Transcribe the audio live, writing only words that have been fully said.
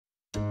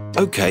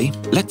Okay,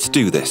 let's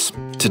do this.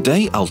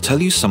 Today I'll tell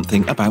you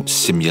something about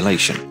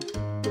simulation.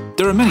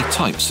 There are many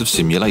types of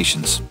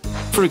simulations.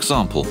 For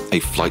example, a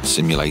flight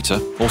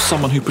simulator or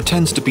someone who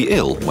pretends to be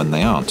ill when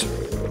they aren't.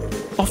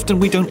 Often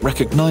we don't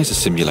recognize a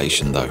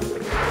simulation though.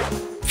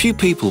 Few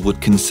people would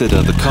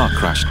consider the car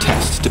crash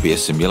test to be a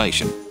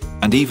simulation,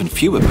 and even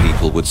fewer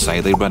people would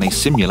say they run a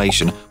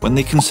simulation when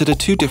they consider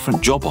two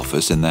different job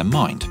offers in their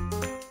mind.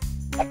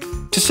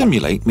 To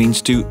simulate means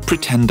to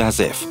pretend as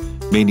if,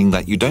 meaning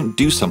that you don't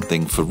do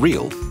something for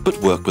real, but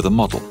work with a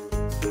model.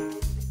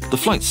 The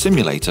flight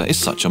simulator is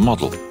such a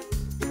model.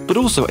 But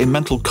also a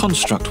mental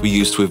construct we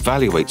use to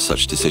evaluate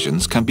such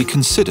decisions can be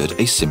considered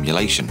a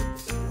simulation.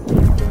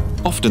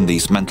 Often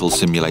these mental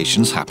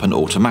simulations happen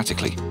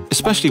automatically,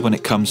 especially when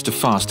it comes to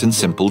fast and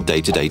simple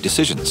day-to-day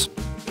decisions.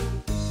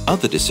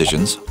 Other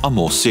decisions are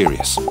more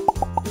serious.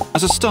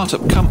 As a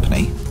startup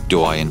company,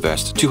 do I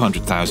invest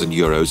 200,000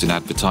 euros in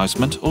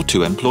advertisement or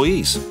 2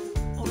 employees?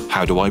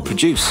 How do I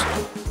produce?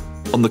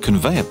 On the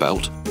conveyor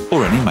belt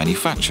or any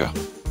manufacturer?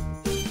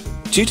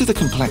 Due to the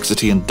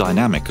complexity and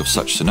dynamic of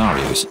such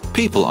scenarios,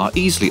 people are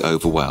easily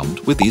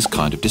overwhelmed with these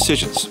kind of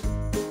decisions.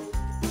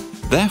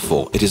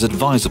 Therefore, it is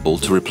advisable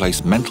to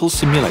replace mental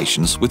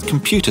simulations with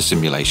computer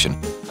simulation,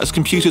 as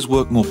computers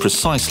work more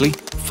precisely,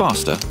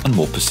 faster and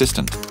more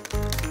persistent.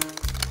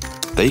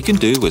 They can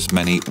do as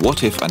many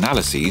what-if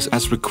analyses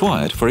as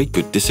required for a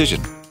good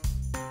decision.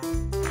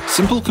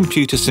 Simple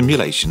computer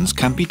simulations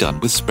can be done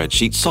with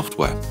spreadsheet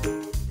software.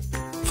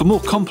 For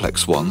more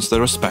complex ones,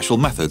 there are special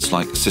methods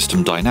like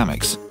system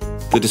dynamics,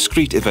 the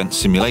discrete event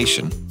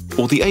simulation,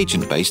 or the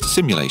agent-based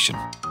simulation.